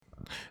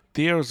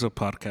The Arizona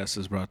podcast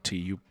is brought to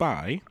you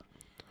by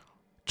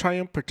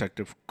Triumph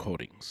Protective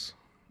Coatings.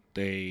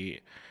 They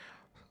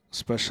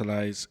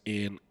specialize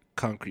in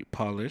concrete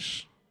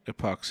polish,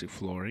 epoxy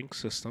flooring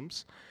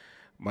systems,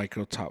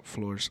 micro top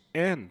floors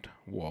and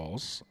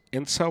walls,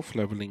 and self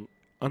leveling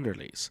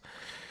underlays.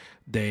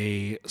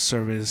 They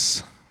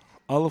service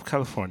all of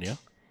California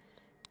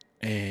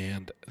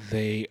and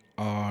they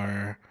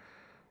are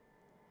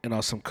an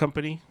awesome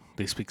company.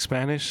 They speak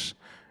Spanish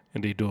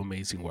and they do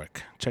amazing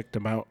work. Check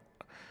them out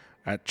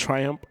at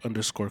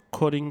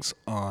triumph_coatings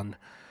on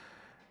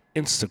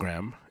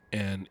Instagram.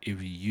 And if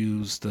you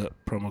use the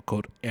promo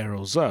code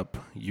Arrows Up,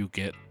 you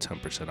get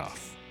 10%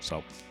 off.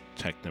 So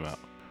check them out.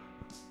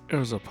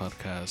 Arrows Up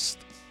Podcast,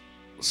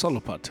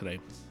 solo pod today.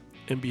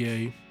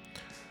 NBA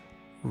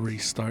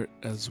restart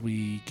as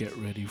we get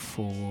ready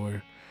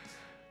for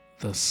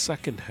the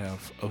second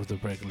half of the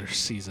regular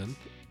season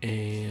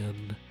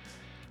and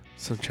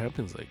some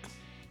Champions League.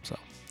 So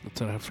that's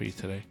what I have for you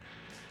today.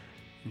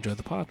 Enjoy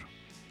the pod.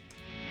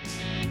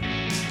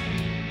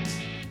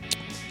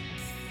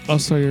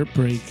 All-Star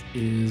break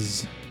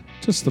is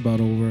just about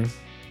over.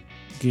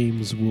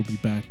 Games will be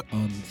back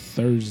on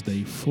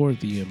Thursday for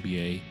the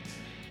NBA,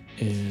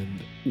 and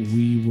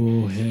we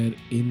will head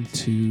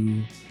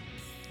into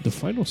the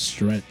final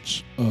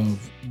stretch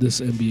of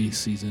this NBA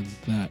season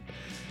that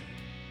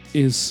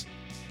is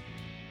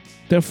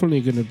definitely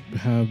going to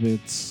have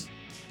its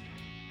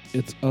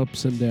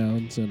ups and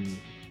downs, and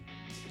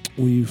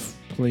we've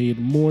played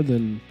more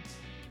than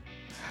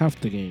half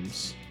the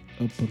games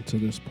up until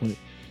this point.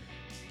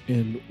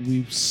 And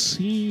we've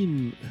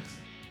seen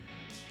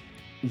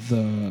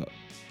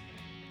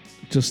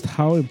just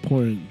how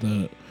important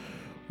the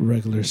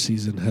regular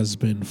season has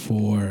been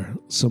for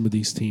some of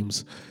these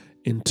teams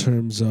in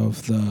terms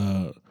of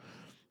the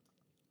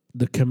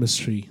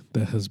chemistry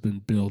that has been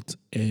built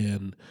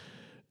and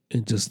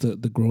just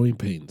the growing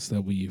pains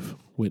that we've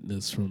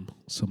witnessed from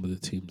some of the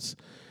teams.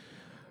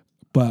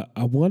 But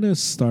I want to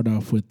start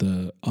off with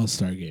the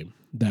All-Star game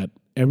that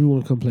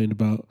everyone complained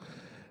about.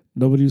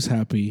 Nobody was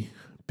happy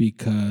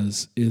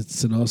because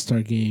it's an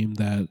All-Star game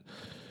that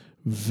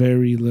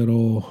very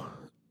little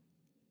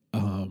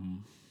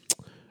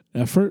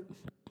effort,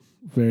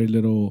 very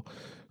little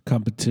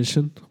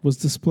competition was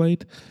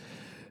displayed.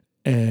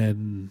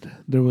 And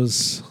there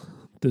was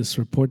this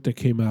report that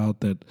came out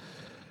that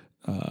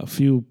a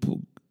few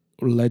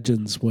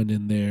legends went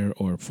in there,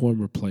 or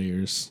former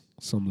players,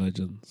 some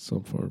legends,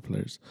 some former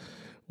players,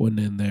 went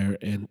in there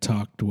and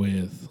talked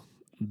with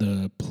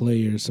the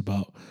players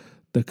about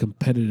the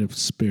competitive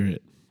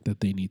spirit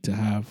that they need to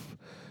have.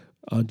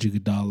 Andre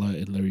Iguodala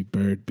and Larry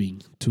Bird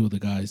being two of the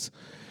guys.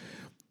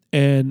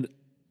 And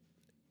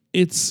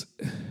I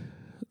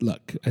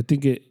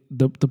think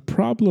the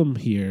problem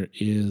here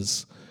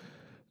is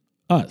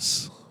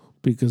us,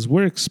 because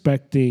we're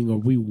expecting, or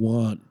we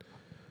want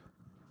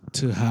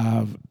to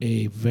have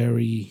a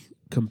very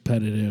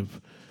competitive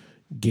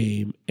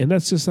game, and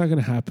that's just not going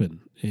to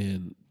happen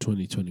in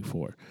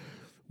 2024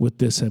 with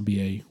this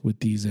NBA, with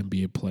these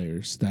NBA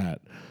players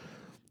that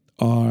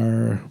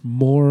are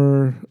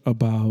more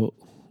about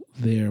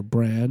their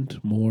brand,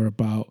 more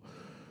about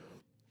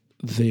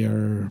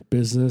their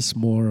business,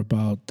 more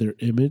about their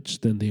image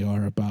than they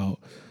are about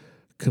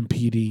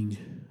competing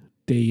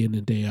day in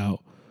and day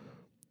out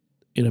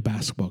in a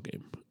basketball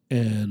game.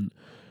 And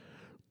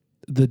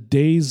the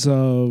days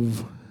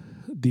of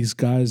these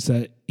guys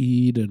that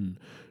eat and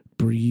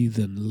breathe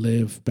and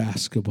live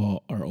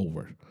basketball are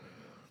over.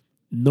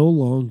 No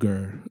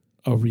longer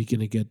are we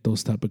going to get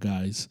those type of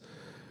guys,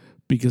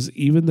 because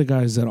even the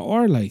guys that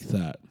are like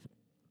that,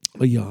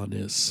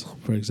 Giannis,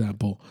 for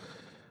example,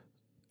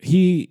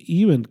 he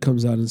even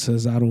comes out and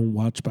says, "I don't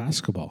watch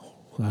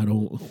basketball. I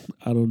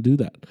don't do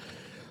that."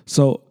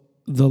 So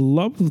the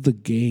love of the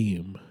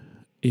game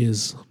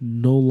is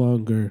no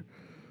longer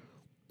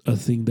a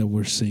thing that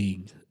we're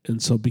seeing.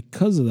 And so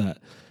because of that,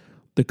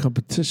 the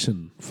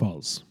competition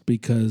falls,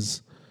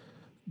 because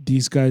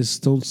these guys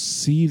don't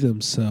see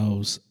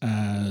themselves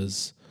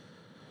as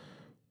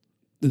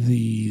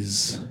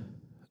these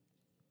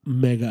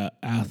mega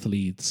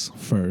athletes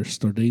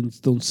first, or they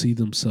don't see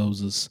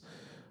themselves as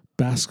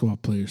basketball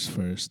players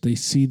first. They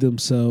see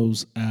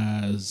themselves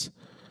as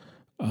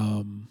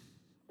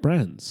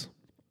brands,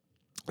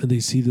 and they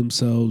see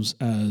themselves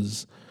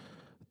as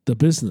the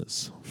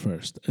business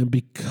first. And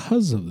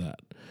because of that,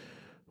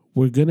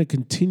 we're going to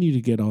continue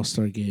to get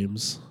all-star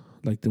games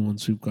like the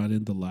ones we've got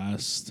in the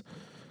last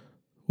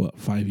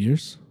 5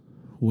 years,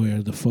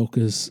 where the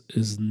focus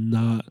is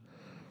not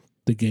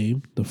the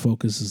game, the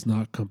focus is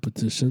not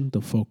competition,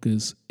 the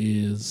focus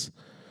is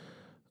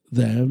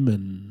them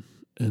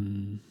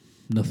and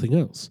nothing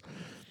else.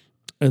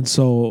 And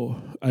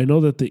so I know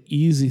that the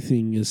easy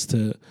thing is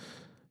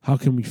how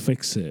can we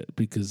fix it?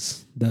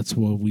 Because that's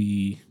what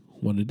we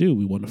want to do.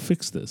 We want to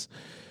fix this.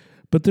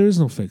 But there is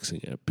no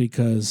fixing it,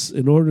 because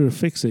in order to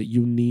fix it,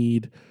 you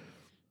need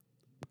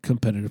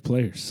competitive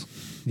players.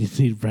 You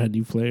need brand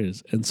new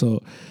players. And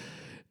so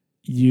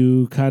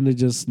you kind of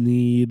just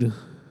need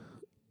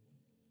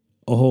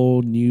a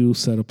whole new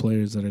set of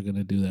players that are going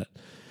to do that.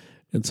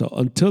 And so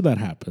until that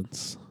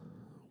happens,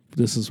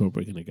 this is what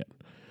we're going to get.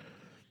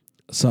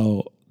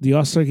 So the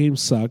All-Star game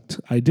sucked.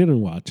 I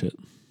didn't watch it.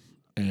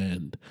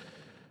 And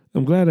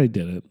I'm glad I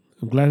didn't.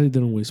 I'm glad I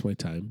didn't waste my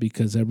time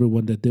because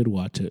everyone that did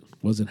watch it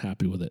wasn't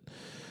happy with it.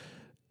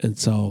 And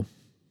so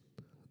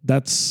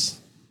that's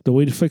the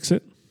way to fix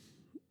it.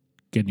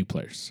 Get new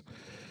players.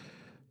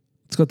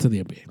 Let's go to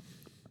the NBA.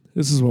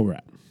 This is where we're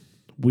at.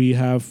 We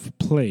have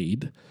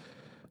played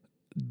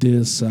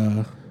this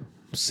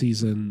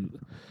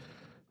season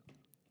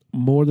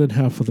more than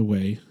half of the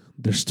way.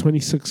 There's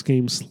 26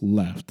 games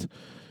left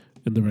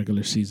in the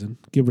regular season,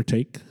 give or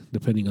take,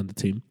 depending on the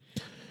team.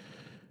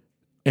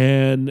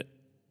 And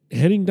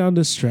heading down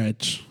the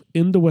stretch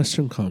in the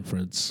Western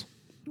Conference,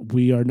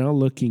 we are now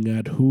looking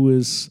at who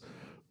is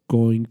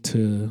going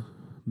to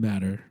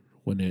matter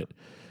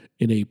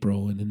in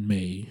April and in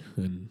May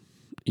and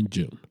in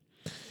June.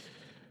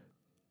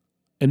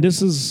 And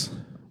this is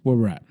where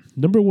we're at.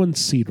 Number 1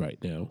 seed right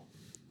now,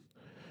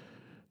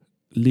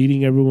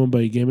 leading everyone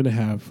by a game and a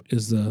half,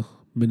 is the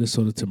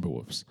Minnesota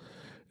Timberwolves.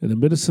 And the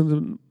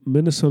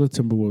Minnesota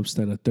Timberwolves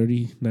stand at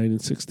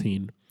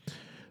 39-16.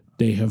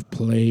 They have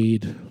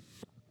played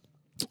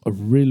a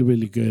really,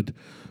 really good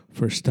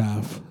first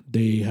half.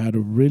 They had a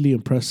really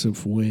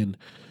impressive win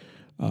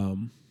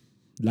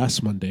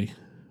last Monday.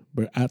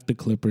 We're at the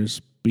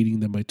Clippers, beating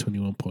them by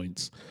 21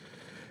 points.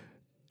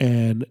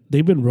 And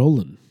they've been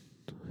rolling.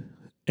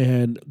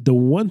 And the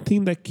one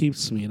thing that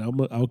keeps me, and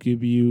I'll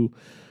give you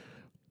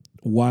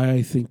why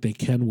I think they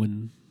can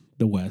win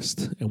the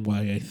West and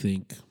why I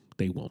think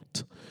they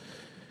won't.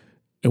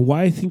 And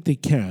why I think they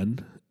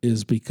can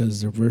is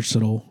because they're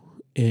versatile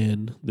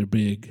and they're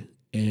big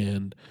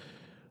and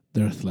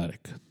they're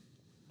athletic.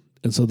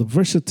 And so the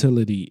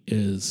versatility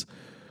is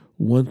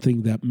one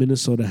thing that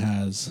Minnesota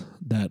has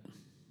that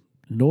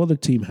no other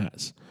team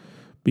has,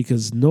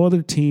 because no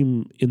other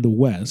team in the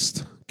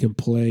West can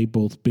play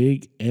both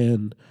big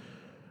and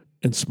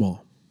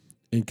small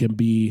and can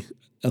be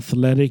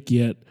athletic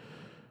yet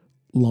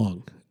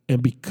long.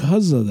 And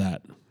because of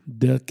that,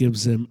 that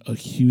gives them a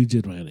huge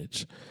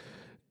advantage.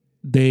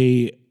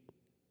 They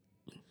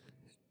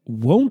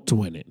won't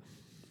win it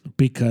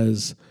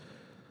because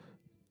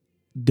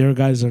their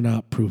guys are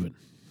not proven.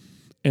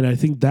 And I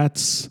think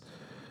that's,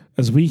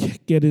 as we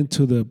get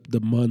into the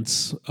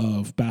months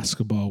of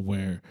basketball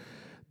where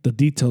the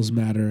details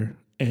matter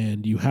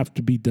and you have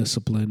to be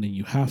disciplined and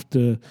you have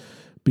to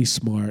be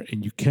smart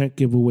and you can't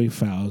give away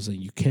fouls and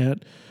you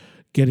can't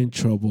get in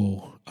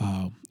trouble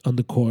on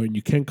the court and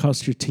you can't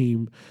cost your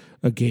team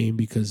a game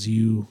because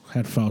you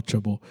had foul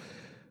trouble.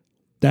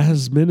 That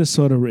has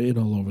Minnesota written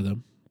all over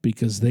them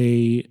because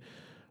they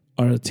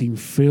are a team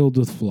filled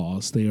with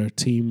flaws. They are a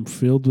team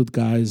filled with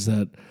guys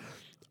that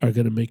are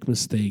going to make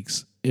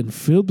mistakes and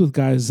filled with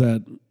guys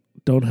that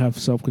don't have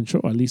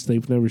self-control. At least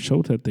they've never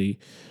showed that they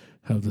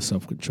have the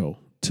self-control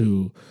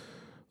to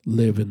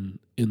live in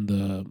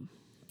the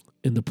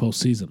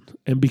postseason.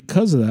 And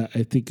because of that,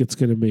 I think it's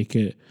going to make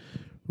it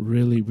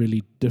really,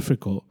 really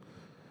difficult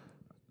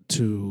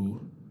to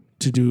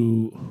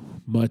do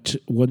much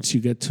once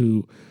you get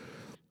to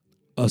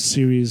a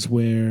series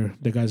where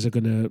the guys are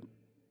going to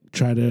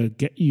try to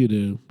get you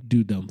to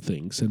do dumb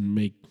things and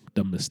make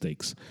dumb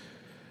mistakes.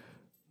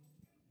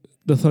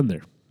 The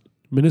Thunder.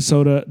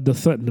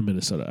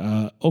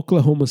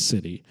 Oklahoma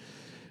City,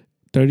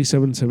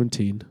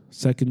 37-17,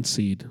 second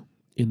seed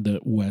in the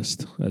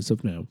West as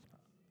of now.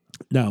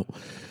 Now,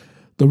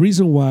 the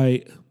reason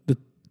why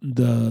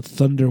the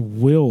Thunder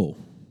will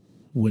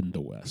win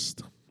the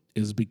West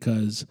is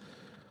because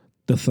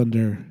the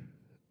Thunder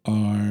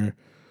are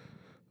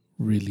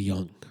really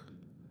young.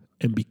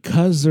 And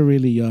because they're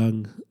really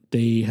young,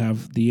 they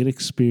have the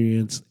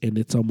inexperience, and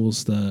it's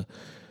almost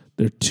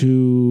they're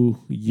too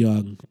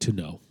young to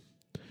know.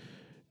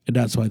 And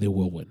that's why they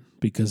will win,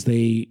 because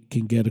they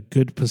can get a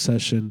good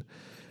possession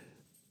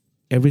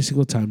every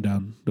single time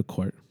down the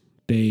court.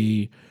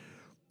 They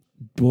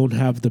won't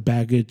have the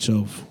baggage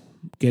of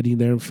getting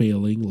there and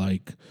failing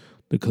like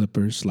the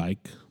Clippers,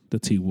 like the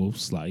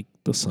T-Wolves, like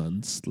the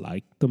Suns,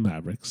 like the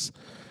Mavericks.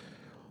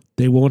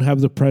 They won't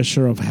have the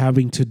pressure of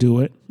having to do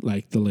it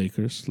like the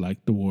Lakers,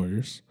 like the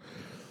Warriors.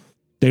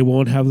 They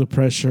won't have the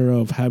pressure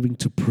of having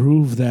to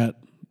prove that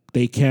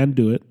they can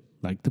do it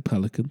like the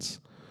Pelicans.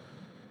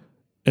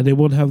 And they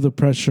won't have the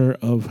pressure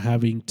of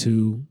having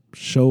to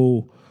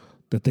show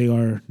that they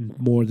are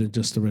more than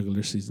just a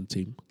regular season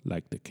team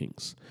like the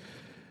Kings.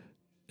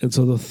 And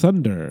so the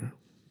Thunder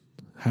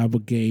have a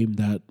game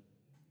that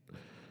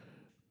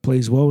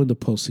plays well in the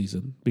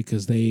postseason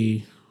because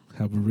they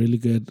have a really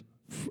good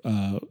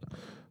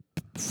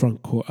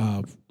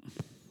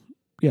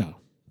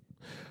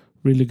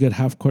really good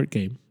half-court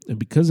game. And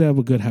because they have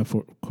a good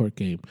half-court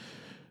game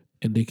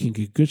and they can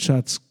get good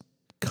shots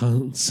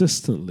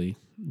consistently,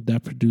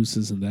 that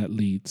produces and that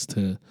leads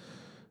to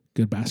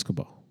good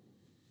basketball.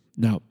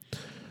 Now,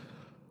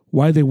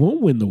 why they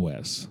won't win the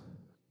West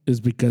is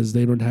because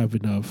they don't have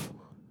enough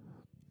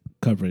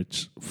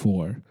coverage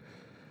for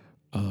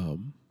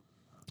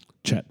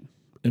Chet.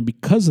 And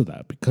because of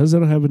that, because they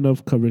don't have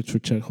enough coverage for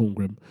Chet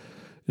Holmgren,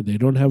 And they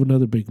don't have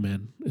another big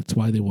man. It's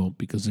why they won't,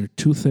 because they're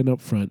too thin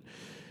up front,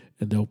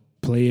 and they'll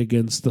play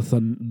against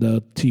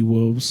the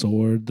T-Wolves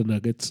or the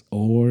Nuggets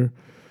or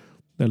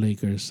the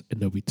Lakers,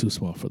 and they'll be too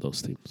small for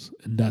those teams.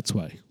 And that's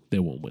why they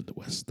won't win the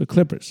West. The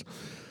Clippers.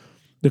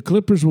 The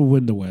Clippers will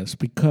win the West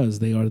because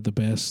they are the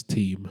best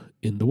team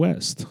in the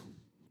West.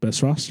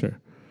 Best roster.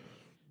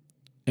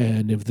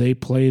 And if they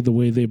play the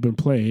way they've been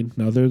playing,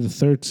 now they're the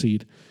third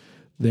seed,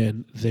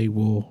 then they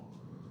will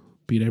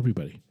beat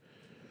everybody.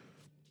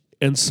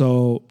 And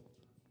so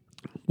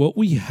what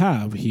we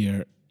have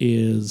here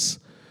is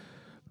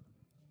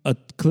a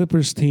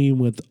Clippers team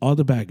with all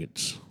the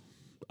baggage,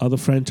 all the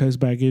franchise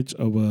baggage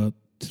of a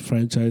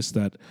franchise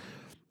that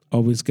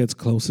always gets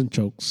close and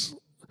chokes,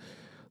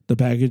 the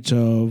baggage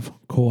of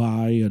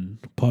Kawhi and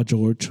Paul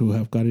George, who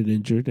have gotten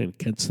injured and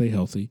can't stay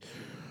healthy,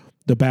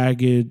 the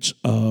baggage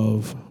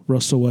of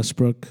Russell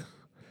Westbrook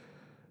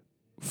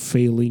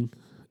failing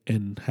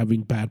and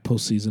having bad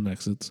postseason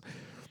exits,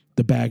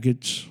 the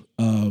baggage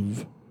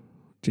of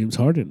James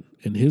Harden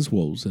and his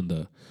woes in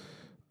the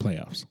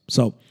playoffs.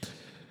 So,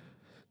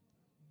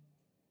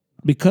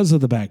 because of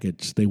the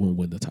baggage, they won't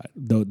win the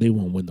title. They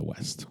won't win the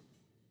West.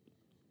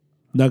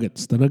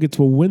 Nuggets. The Nuggets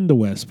will win the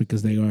West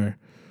because they are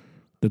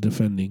the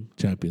defending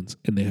champions,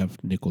 and they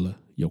have Nikola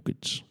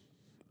Jokic.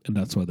 And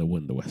that's why they'll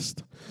win the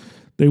West.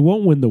 They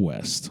won't win the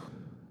West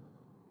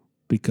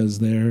because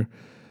their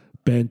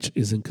bench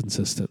is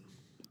inconsistent.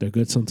 They're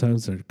good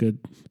sometimes,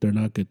 they're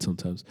not good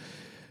sometimes.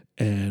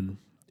 And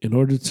in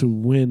order to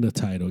win a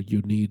title,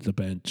 you need the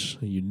bench,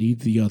 and you need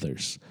the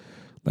others,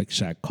 like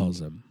Shaq calls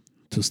them,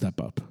 to step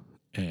up.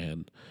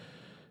 And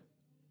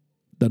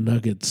the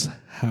Nuggets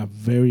have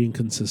very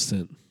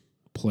inconsistent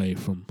play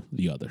from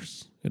the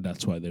others, and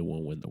that's why they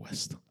won't win the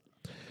West.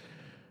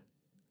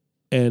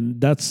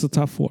 And that's the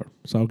top four.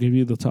 So I'll give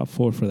you the top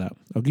four for that.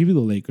 I'll give you the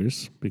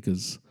Lakers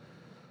because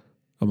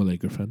I'm a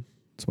Laker fan.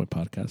 It's my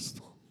podcast,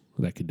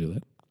 and I can do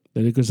that.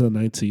 The Lakers are the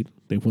 9th seed.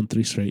 They've won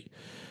 3 straight.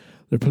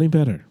 They're playing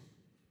better.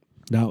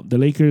 Now, the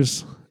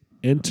Lakers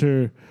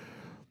enter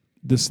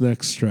this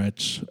next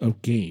stretch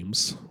of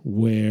games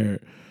where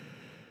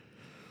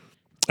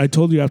I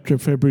told you after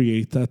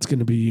February 8th, that's going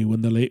to be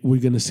when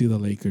we're going to see the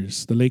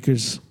Lakers. The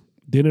Lakers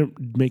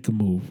didn't make a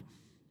move.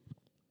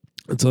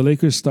 And so the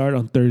Lakers start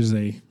on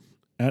Thursday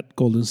at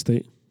Golden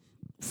State,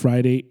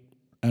 Friday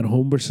at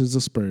home versus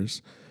the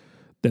Spurs,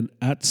 then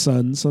at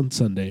Suns on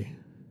Sunday,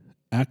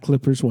 at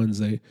Clippers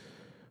Wednesday,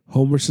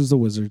 home versus the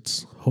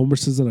Wizards, home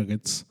versus the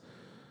Nuggets,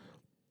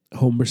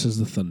 home versus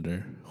the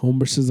Thunder, home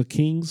versus the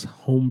Kings,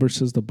 home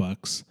versus the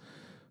Bucks,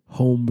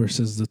 home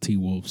versus the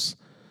T-Wolves.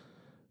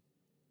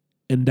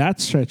 And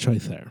that stretch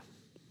right there,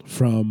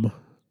 from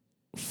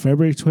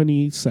February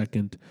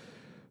 22nd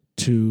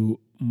to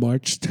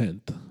March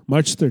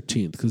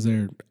 13th, because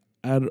they're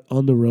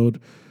on the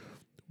road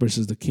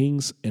versus the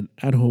Kings and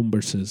at home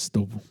versus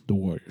the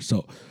Warriors.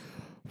 So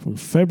from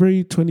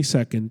February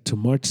 22nd to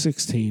March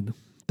 16th,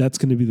 that's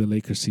going to be the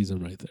Lakers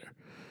season right there.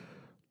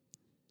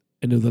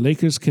 And if the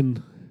Lakers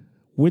can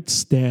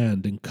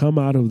withstand and come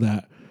out of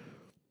that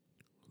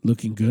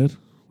looking good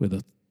with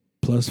a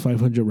plus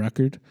 500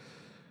 record,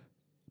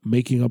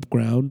 making up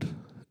ground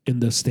in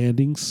the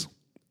standings,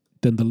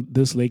 then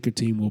this Laker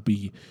team will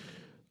be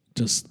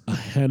just a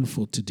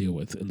handful to deal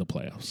with in the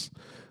playoffs.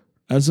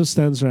 As it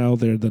stands now,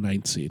 they're the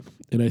 9th seed.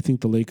 And I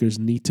think the Lakers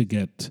need to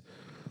get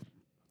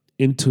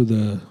into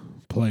the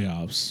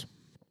playoffs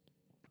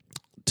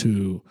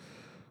to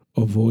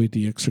avoid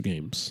the extra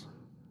games.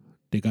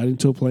 They got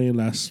into a play-in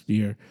last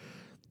year,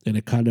 and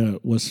it kind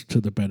of was to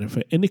the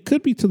benefit. And it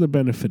could be to the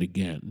benefit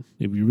again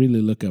if you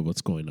really look at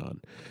what's going on.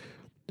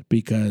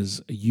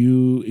 Because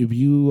if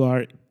you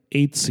are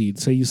 8th seed,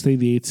 say you stay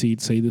the 8th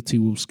seed, say the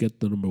T-Wolves get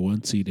the number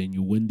 1 seed and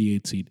you win the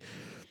 8th seed,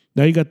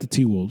 now you got the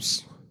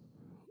T-Wolves,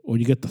 or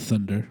you get the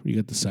Thunder, you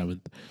get the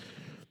 7th,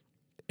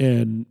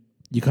 and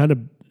you kind of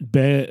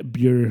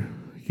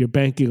you're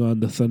banking on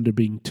the Thunder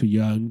being too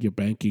young, you're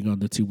banking on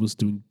the T-Wolves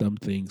doing dumb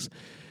things,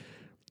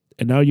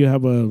 and now you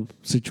have a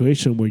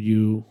situation where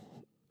you,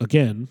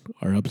 again,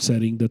 are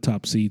upsetting the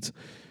top seeds,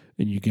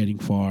 and you're getting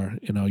far,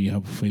 and now you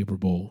have a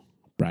favorable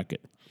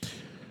bracket.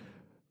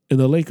 And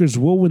the Lakers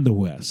will win the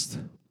West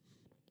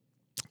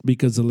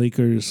because the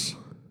Lakers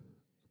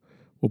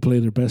will play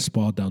their best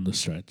ball down the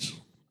stretch,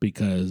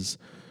 because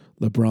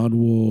LeBron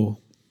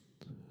will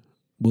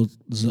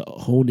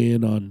hone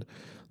in on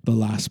the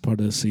last part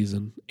of the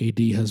season. AD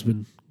has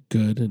been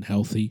good and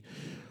healthy.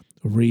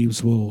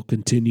 Reeves will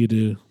continue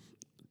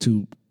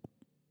to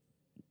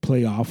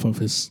play off of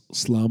his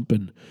slump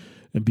and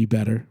be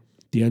better.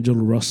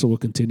 D'Angelo Russell will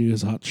continue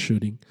his hot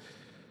shooting.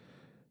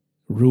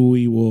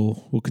 Rui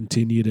will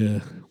continue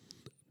to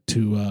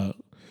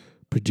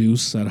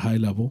produce at a high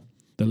level.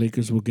 The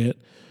Lakers will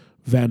get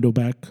Vando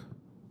back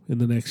in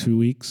the next few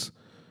weeks,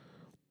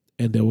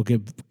 and they will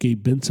get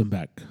Gabe Benson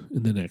back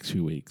in the next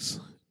few weeks.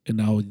 And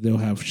now they'll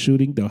have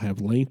shooting, they'll have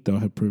length, they'll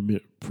have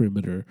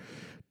perimeter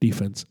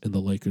defense, and the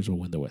Lakers will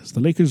win the West. The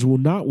Lakers will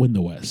not win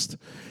the West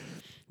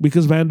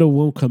because Vando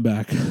won't come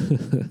back,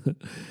 and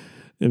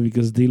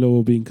because D'Lo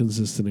will be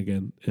inconsistent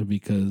again, and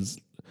because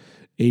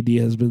AD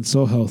has been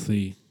so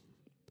healthy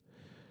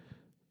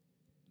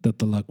that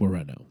the luck will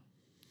run out.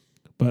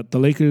 But the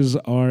Lakers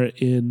are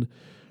in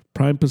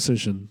prime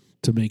position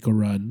to make a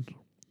run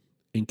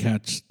and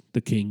catch the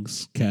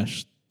Kings,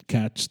 catch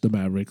the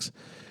Mavericks,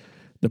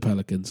 the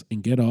Pelicans,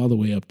 and get all the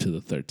way up to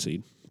the 3rd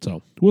seed.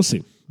 So we'll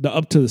see.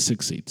 Up to the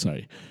 6th seed,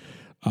 sorry.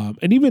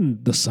 And even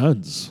the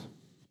Suns,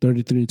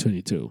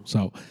 33-22.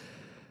 So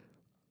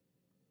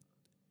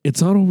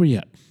it's not over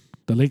yet.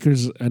 The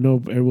Lakers, I know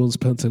everyone's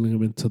penciling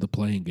them into the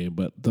playing game,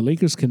 but the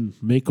Lakers can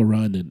make a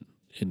run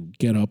and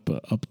get up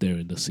there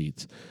in the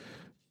seeds.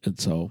 And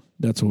so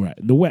that's where we're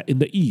at. In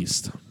the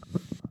East,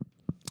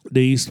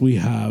 we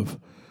have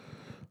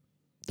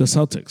the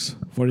Celtics,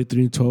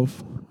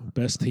 43-12,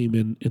 best team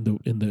in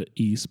the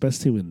East,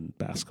 best team in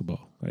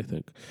basketball, I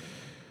think.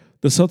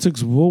 The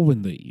Celtics will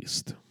win the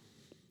East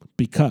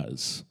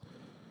because,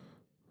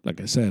 like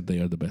I said, they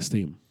are the best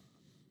team.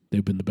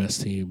 They've been the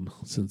best team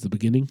since the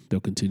beginning. They'll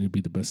continue to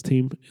be the best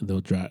team, and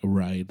they'll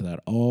ride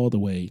that all the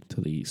way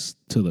to the East,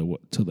 to the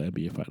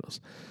NBA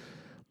Finals.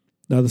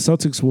 Now, the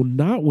Celtics will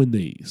not win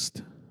the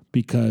East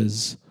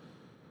because,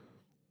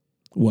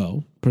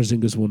 well,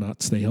 Porzingis will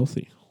not stay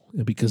healthy.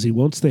 And because he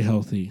won't stay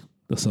healthy,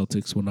 the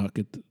Celtics will not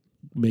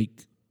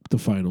make the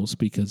finals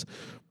because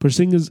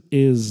Porzingis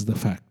is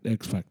the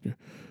X factor.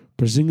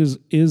 Porzingis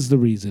is the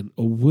reason,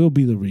 or will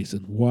be the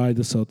reason, why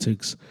the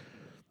Celtics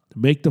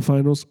make the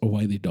finals or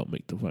why they don't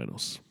make the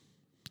finals.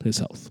 His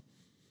health.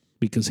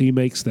 Because he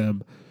makes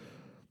them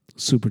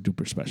super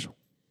duper special.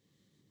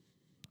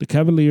 The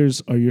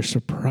Cavaliers are your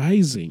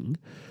surprising.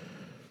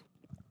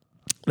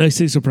 And I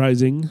say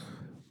surprising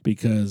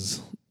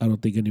because I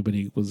don't think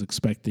anybody was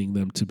expecting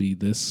them to be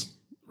this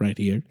right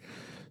here,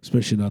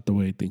 especially not the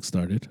way things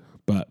started.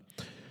 But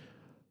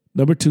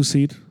number 2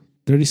 seed,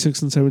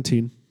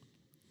 36-17.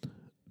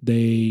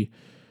 They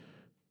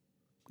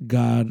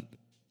got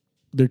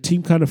their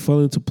team kind of fell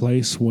into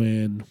place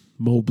when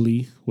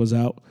Mobley was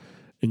out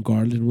and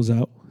Garland was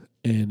out,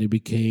 and it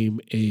became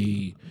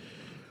a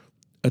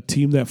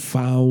team that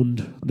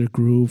found their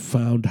groove,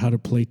 found how to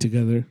play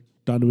together.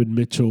 Donovan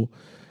Mitchell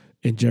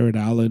and Jared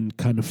Allen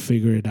kind of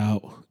figured it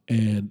out,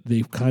 and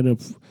they've kind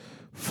of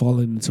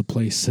fallen into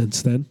place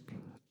since then.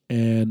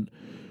 And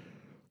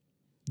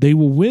they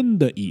will win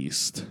the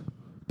East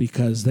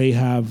because they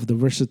have the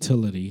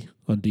versatility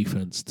on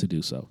defense to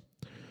do so.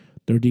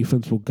 Their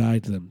defense will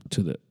guide them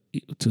to the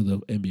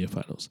NBA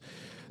Finals.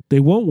 They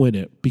won't win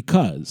it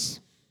because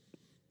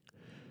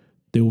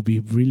they will be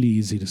really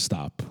easy to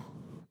stop,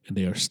 and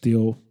they are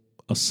still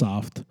a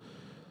soft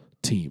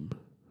team.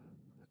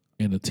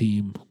 And a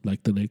team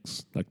like the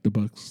Knicks, like the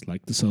Bucks,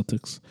 like the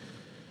Celtics,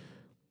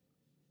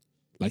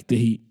 like the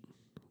Heat,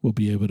 will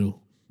be able to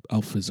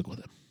out-physical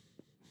them.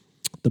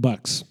 The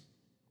Bucks,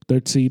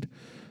 3rd seed,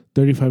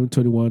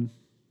 35-21.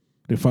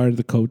 They fired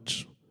the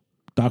coach.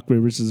 Doc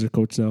Rivers is their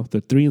coach now.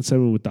 They're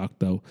 3-7 with Doc,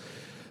 though.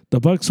 The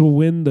Bucks will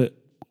win the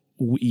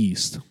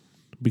East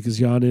because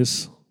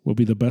Giannis will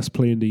be the best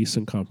player in the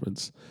Eastern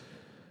Conference,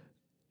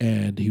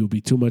 and he will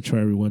be too much for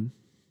everyone.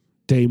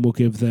 Dame will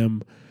give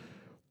them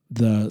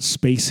the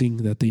spacing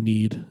that they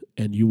need,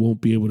 and you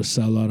won't be able to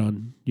sell out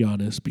on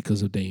Giannis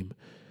because of Dame,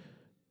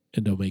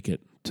 and they'll make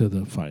it to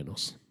the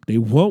finals. They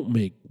won't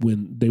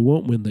win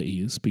the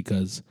East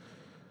because,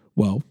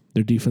 well,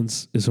 their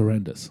defense is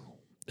horrendous,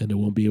 and they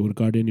won't be able to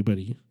guard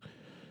anybody,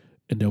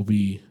 and they'll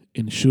be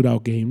in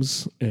shootout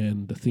games.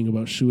 And the thing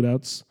about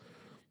shootouts,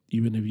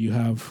 even if you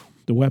have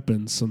the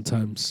weapons,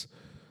 sometimes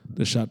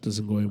the shot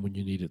doesn't go in when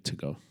you need it to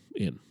go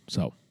in.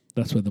 So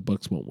that's why the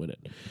Bucks won't win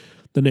it.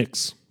 The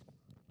Knicks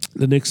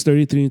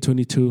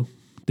 33-22.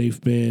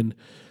 They've been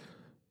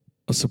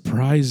a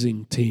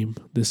surprising team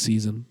this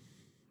season.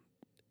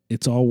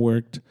 It's all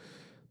worked.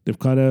 They've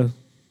kind of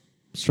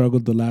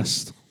struggled the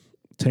last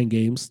 10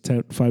 games,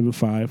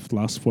 5-5,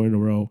 lost 4 in a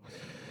row.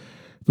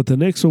 But the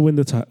Knicks will win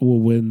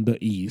the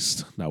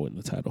East. Not win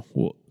the title.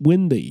 Will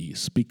win the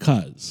East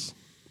because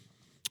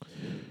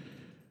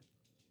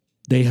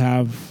they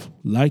have,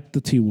 like the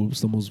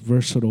T-Wolves, the most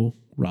versatile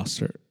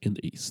roster in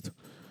the East.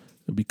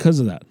 And because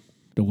of that,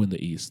 they'll win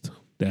the East.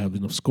 They have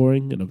enough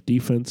scoring, enough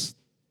defense.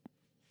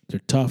 They're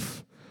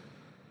tough.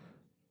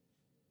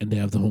 And they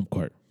have the home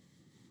court.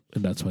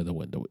 And that's why they'll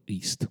win the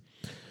East.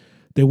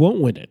 They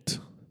won't win it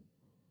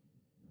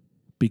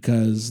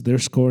because their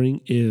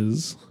scoring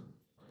is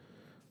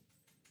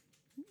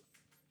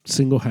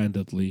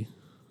single-handedly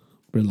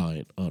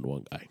reliant on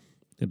one guy.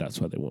 And that's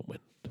why they won't win.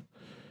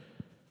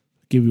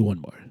 Give you one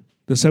more.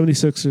 The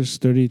 76ers,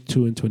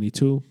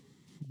 32-22.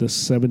 The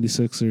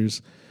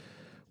 76ers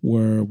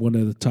were one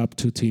of the top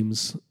 2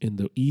 teams in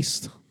the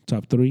East,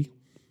 top 3.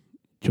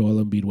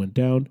 Joel Embiid went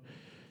down.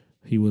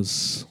 He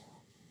was,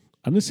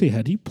 honestly,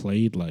 had he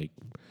played like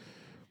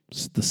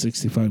the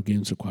 65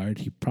 games required,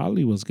 he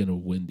probably was going to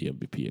win the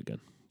MVP again.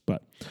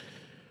 But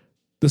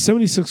the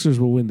 76ers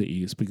will win the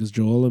East because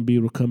Joel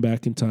Embiid will come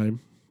back in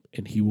time,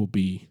 and he will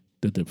be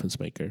the difference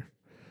maker.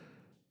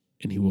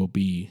 And he will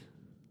be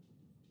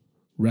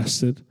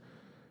rested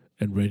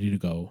and ready to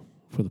go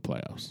for the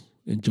playoffs.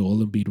 And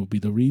Joel Embiid will be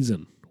the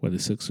reason why the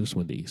Sixers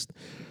win the East.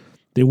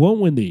 They won't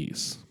win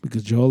these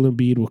because Joel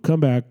Embiid will come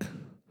back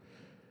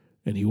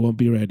and he won't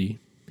be ready.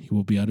 He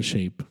will be out of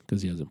shape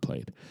because he hasn't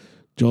played.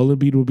 Joel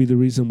Embiid will be the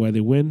reason why they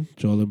win.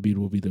 Joel Embiid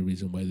will be the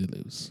reason why they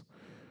lose.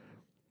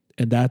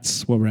 And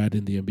that's where we're at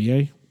in the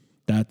NBA.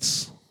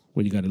 That's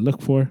what you got to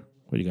look for,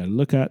 what you got to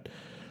look at.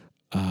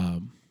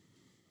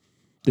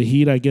 The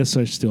Heat, I guess,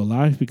 are still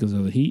alive because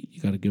of the Heat.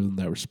 You got to give them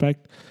that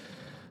respect.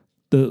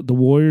 The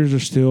Warriors are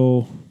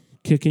still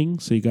kicking,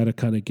 so you got to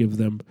kind of give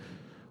them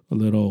a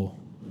little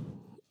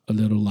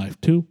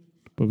life too.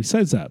 But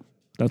besides that,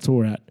 that's where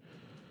we're at.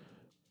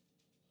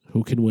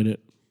 Who can win it?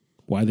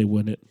 Why they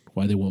win it?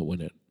 Why they won't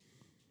win it?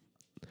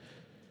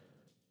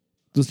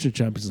 This is your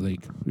Champions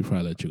League before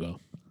I let you go.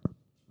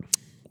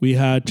 We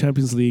had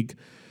Champions League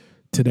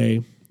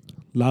today.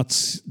 Not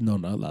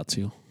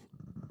Lazio.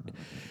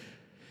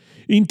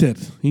 Inter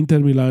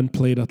Milan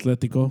played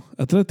Atletico.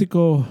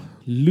 Atletico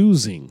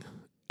losing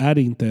at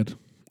Inter,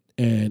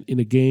 and in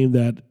a game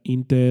that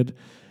Inter,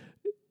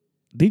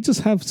 they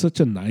just have such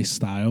a nice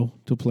style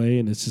to play,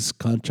 and it's just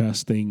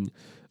contrasting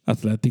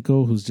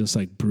Atletico, who's just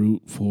like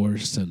brute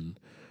force and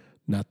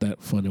not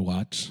that fun to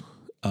watch.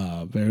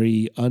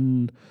 Very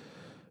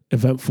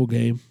uneventful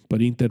game,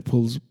 but Inter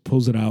pulls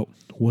it out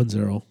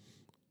 1-0.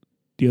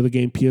 The other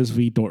game,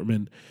 PSV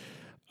Dortmund,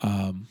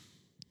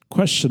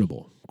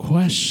 questionable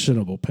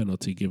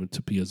penalty given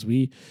to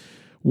PSV.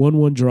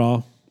 1-1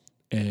 draw,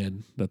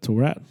 and that's where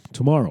we're at.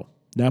 Tomorrow,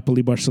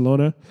 Napoli,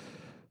 Barcelona,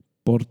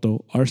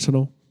 Porto,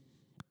 Arsenal.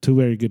 Two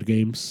very good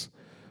games.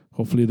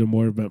 Hopefully they're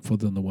more eventful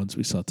than the ones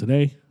we saw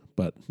today,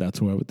 but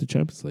that's where we're at with the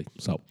Champions League.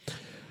 So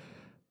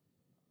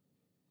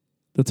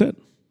that's it.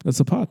 That's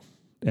the pod.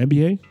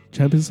 NBA,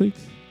 Champions League.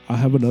 I'll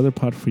have another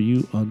pod for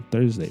you on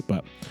Thursday,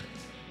 but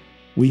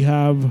we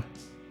have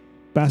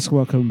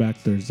basketball coming back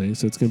Thursday,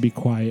 so it's going to be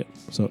quiet.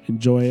 So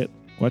enjoy it.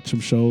 Watch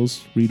some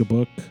shows, read a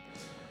book,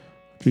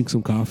 drink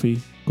some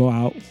coffee, go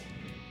out,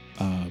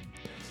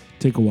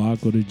 take a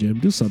walk, go to the gym,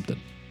 do something.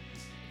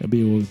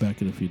 NBA will be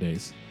back in a few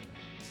days.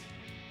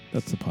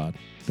 That's the pod.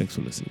 Thanks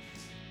for listening.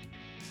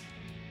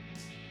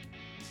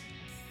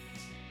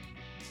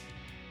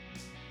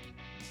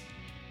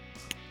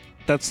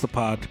 That's the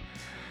pod.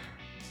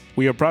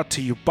 We are brought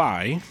to you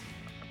by,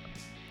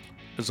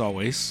 as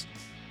always,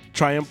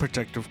 Triumph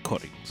Protective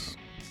Coatings.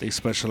 They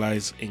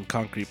specialize in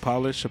concrete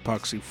polish,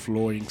 epoxy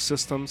flooring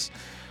systems,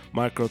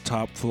 micro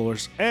top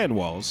floors and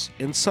walls,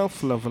 and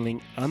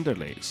self-leveling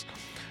underlays.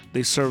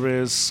 They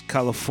service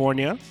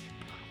California,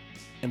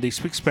 and they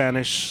speak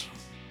Spanish.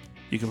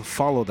 You can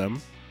follow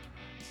them,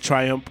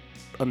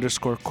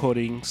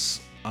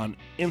 Triumph_coatings on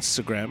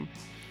Instagram,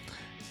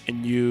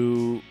 and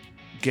you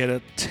get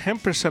a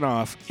 10%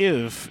 off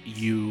if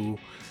you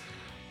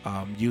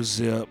use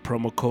the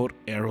promo code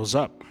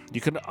ArrowsUp.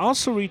 You can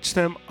also reach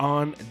them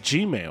on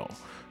Gmail,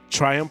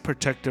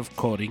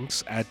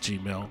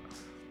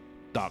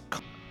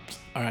 triumphprotectivecoatings@gmail.com.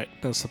 All right,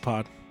 that's the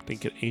pod.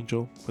 Thank you to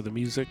Angel for the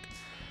music.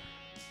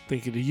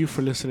 Thank you to you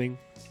for listening.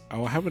 I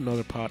will have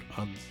another pod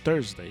on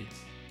Thursday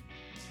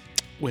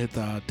with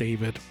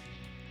David,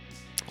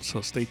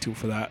 so stay tuned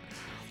for that.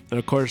 And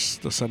of course,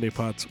 the Sunday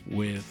pods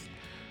with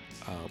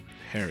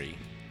Harry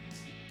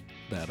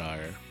that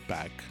are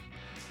back.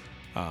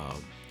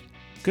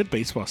 Good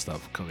baseball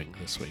stuff coming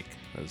this week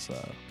as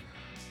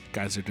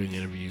guys are doing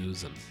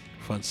interviews and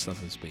fun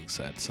stuff is being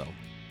said. So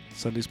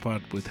Sunday's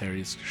pod with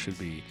Harry should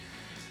be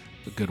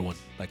a good one,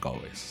 like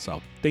always.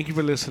 So thank you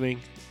for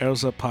listening.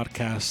 Arrows Up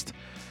Podcast.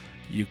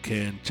 You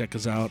can check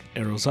us out,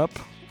 Arrows Up,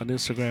 on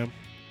Instagram.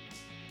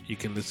 You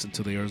can listen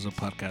to the Arrows Up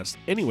Podcast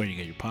anywhere you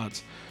get your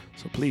pods.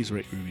 So please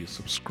rate, review,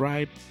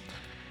 subscribe.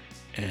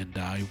 And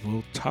I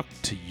will talk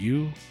to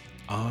you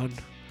on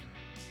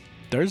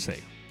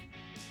Thursday.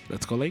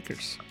 Let's go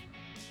Lakers.